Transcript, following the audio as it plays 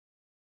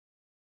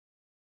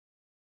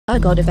O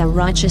God of our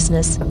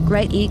righteousness,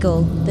 great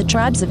eagle, the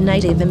tribes of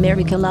Native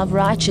America love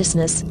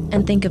righteousness,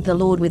 and think of the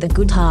Lord with a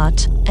good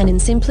heart, and in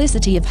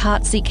simplicity of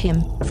heart seek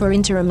him, for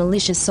into a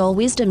malicious soul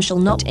wisdom shall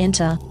not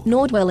enter,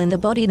 nor dwell in the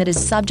body that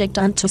is subject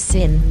unto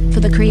sin.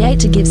 For the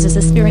Creator gives us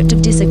a spirit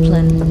of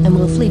discipline, and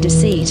will flee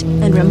deceit,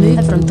 and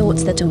remove from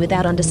thoughts that are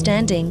without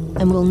understanding,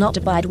 and will not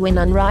abide when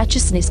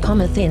unrighteousness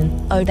cometh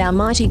in. O thou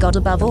mighty God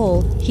above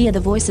all, hear the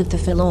voice of the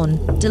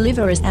forlorn,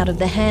 deliver us out of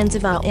the hands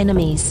of our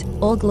enemies.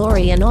 All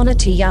glory and honor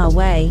to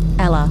Yahweh,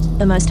 Allah,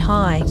 the Most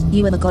High.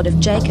 You are the God of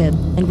Jacob,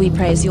 and we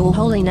praise your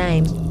holy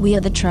name. We are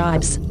the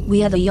tribes,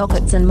 we are the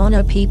Yokuts and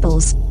Mono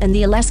peoples, and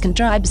the Alaskan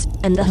tribes,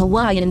 and the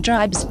Hawaiian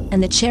tribes,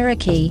 and the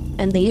Cherokee,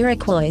 and the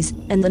Iroquois,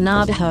 and the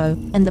Navajo,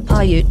 and the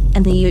Paiute,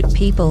 and the Ute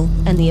people,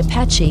 and the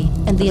Apache,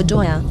 and the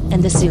Odoya,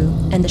 and the Sioux,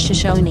 and the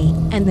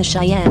Shoshone, and the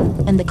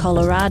Cheyenne, and the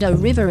Colorado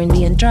River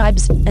Indian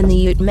tribes, and the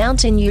Ute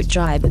Mountain Ute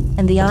tribe,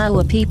 and the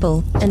Iowa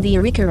people, and the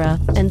Arikara,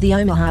 and the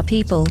Omaha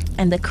people,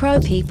 and the Crow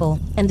people,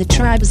 and the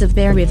tribes of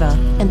Bear River,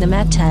 and the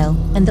Mattail,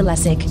 and the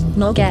Lasik,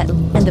 Nogat,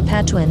 and the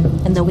Patwin,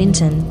 and the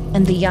Winton,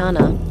 and the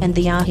Yana, and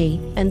the Yahi,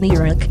 and the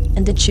Uruk,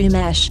 and the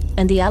Chumash,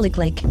 and the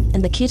Aliklik,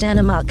 and the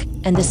Kitanamuk,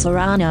 and the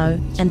Sorano,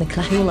 and the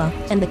Kahula,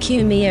 and the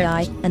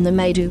Kumeai, and the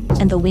Maidu,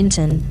 and the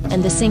Winton,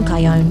 and the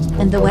Sinkyone,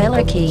 and the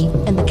Wailaki,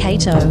 and the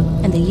Kato,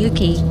 and the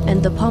Yuki,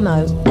 and the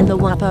Pomo, and the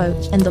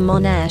Wapo, and the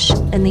Monash,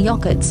 and the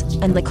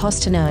Yokuts, and the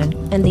Kostanone,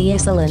 and the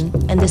Esalen,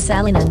 and the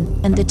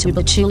Salinan, and the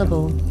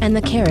Tubachulabal, and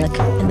the Kerik,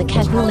 and the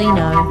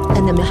Katwalino,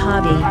 and the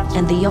Mojave,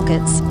 and the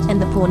Yokuts,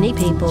 and the Pawnee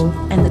people,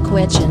 and the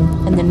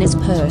Quechan, and the Nez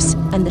Perce,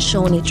 and the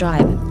Shawnee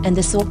tribe, and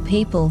the Sauk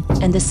people,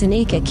 and the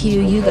Seneca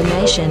Cayuga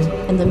Nation,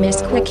 and the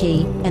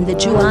Meskweki, and the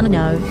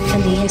Juanano,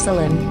 and the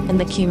Esalen, and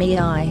the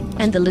Kumeai,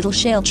 and the Little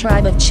Shell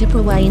tribe of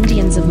Chippewa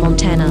Indians of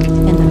Montana,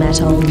 and the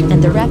Mattole,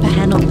 and the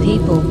Rappahannock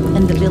people,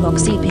 and the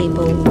Biloxi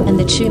people, and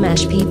the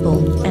Chumash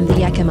people, and the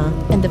Yakima,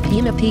 and the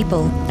Pima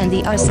people, and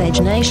the Osage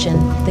Nation,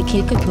 the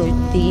Kickapoo,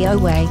 the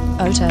Iowa,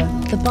 Oto,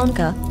 the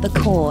Bonka, the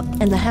Kaw,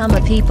 and the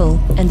Hama people,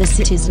 and the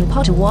Citizen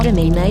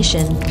Potawatomi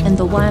Nation, and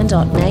the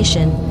Wyandot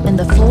Nation, and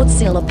the Fort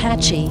Sill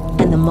Apache,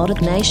 and the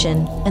Modoc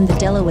Nation, and the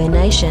Delaware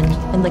Nation,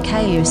 and the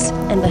Cayuse,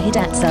 and the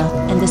Hidatsa,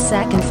 and the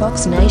Sac and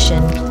Fox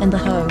Nation, and the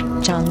Ho,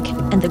 Chunk,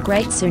 and the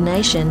Great Sioux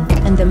Nation,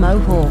 and the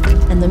Mohawk,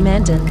 and the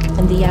Mandan,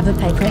 and the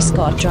Avapae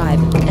Prescott tribe,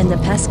 and the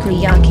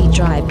Pasquayaki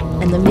tribe,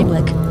 and the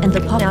Miwok, and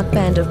the Potoc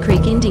Band of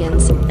Creek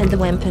Indians, and the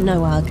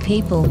Wampanoag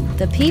people,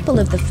 the people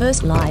of the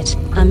first light.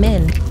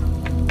 Amen.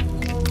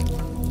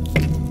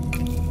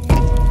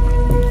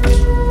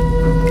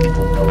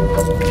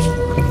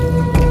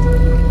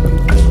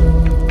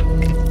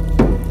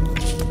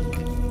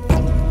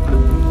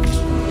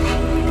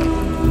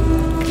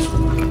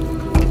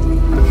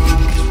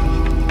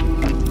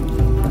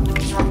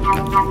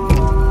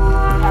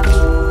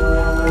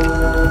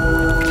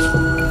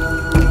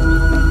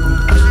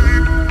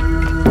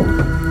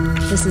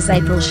 This is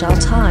April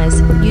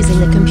Schulthies, using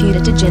the computer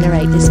to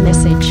generate this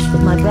message.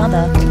 My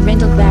brother,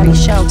 Rendell Barry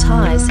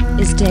Schulthies,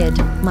 is dead.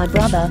 My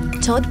brother,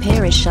 Todd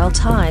Parrish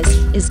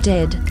Schulthies, is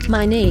dead.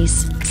 My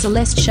niece,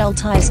 Celeste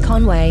Schulthies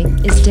Conway,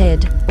 is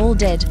dead. All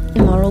dead,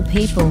 immoral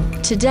people,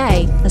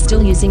 today, are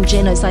still using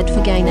genocide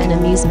for gain and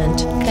amusement.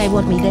 They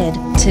want me dead,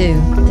 too.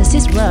 This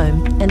is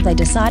Rome, and they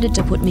decided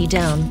to put me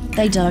down.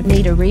 They don't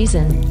need a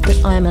reason,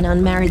 but I am an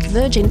unmarried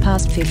virgin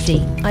past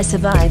 50. I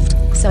survived,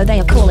 so they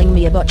are calling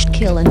me a botched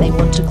kill, and they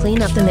want to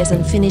clean up the mess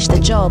and finish the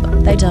job.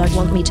 They don't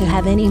want me to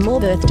have any more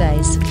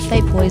birthdays.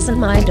 They poison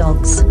my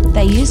dogs.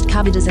 They used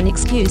COVID as an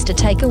excuse to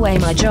take away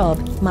my job,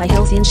 my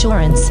health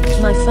insurance,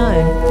 my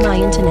phone, my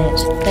internet.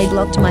 They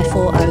blocked my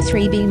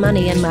 403b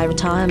money and my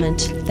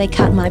retirement. They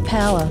cut my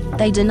power.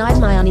 They denied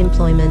my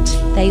unemployment.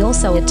 They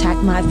also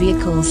attacked my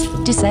vehicles,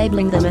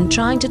 disabling them and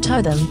trying to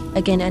tow them,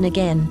 again and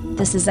again.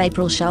 This is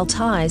April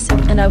Schulthies,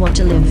 and I want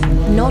to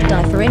live, not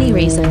die for any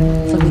reason,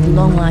 for with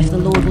long life the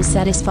Lord will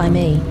satisfy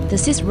me.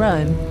 This is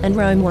Rome, and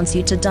Rome wants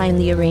you to die in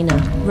the arena.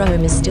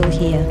 Rome is still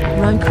here.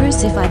 Rome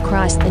crucified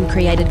Christ and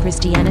created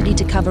Christianity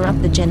to cover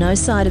up the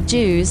genocide of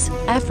Jews,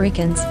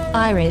 Africans,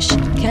 Irish,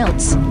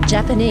 Celts,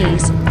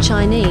 Japanese,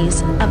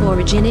 Chinese,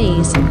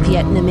 Aborigines,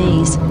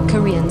 Vietnamese,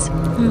 Koreans,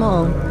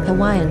 Hmong,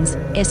 Hawaiians,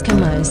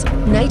 Eskimos,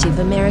 Native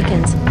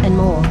Americans, and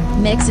more.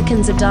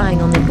 Mexicans are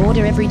dying on the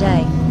border every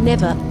day.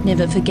 Never,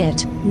 never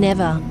forget,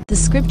 never. The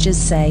scriptures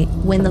say,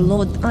 when the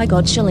Lord thy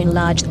God shall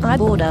enlarge thy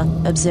border,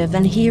 observe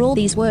and hear all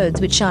these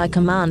words which I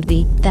command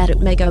thee, that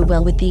it may go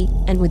well with thee,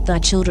 and with thy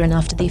children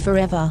after thee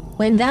forever,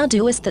 when thou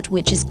doest that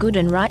which is good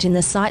and right in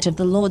the sight of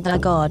the Lord thy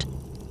God.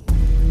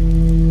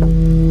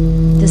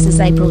 This is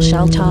April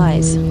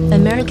Schulthies.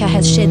 America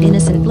has shed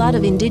innocent blood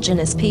of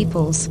indigenous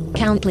peoples.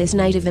 Countless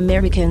Native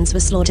Americans were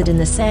slaughtered in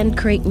the Sand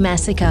Creek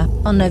Massacre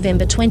on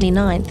November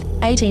 29,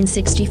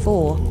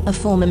 1864. A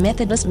former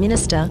Methodist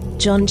minister,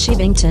 John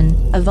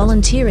Chivington, a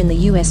volunteer in the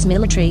U.S.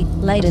 military,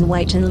 laid in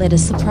wait and led a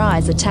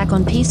surprise attack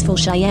on peaceful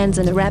Cheyennes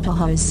and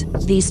Arapahoes.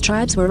 These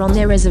tribes were on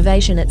their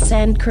reservation at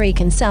Sand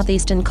Creek in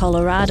southeastern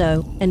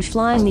Colorado, and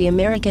flying the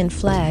American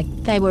flag.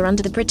 They were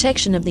under the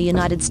protection of the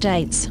United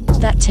States.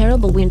 that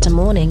terrible winter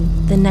morning,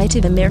 the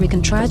Native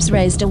American tribes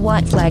raised a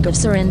white flag of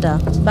surrender,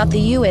 but the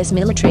U.S.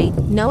 military,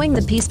 knowing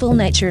the peaceful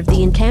nature of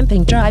the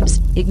encamping tribes,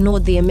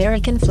 ignored the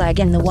American flag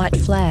and the white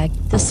flag.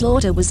 The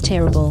slaughter was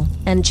terrible,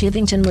 and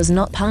Chivington was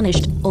not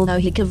punished, although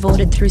he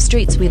cavorted through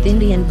streets with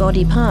Indian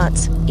body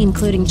parts,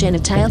 including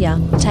genitalia,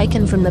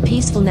 taken from the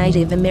peaceful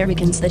Native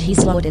Americans that he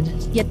slaughtered.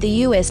 Yet the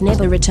U.S.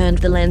 never returned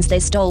the lands they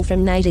stole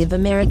from Native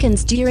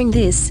Americans during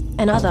this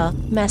and other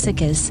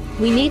massacres.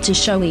 We need to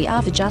show we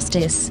are for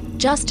justice.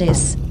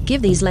 Justice.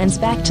 Give these lands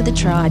back to the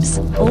tribes,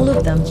 all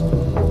of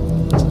them.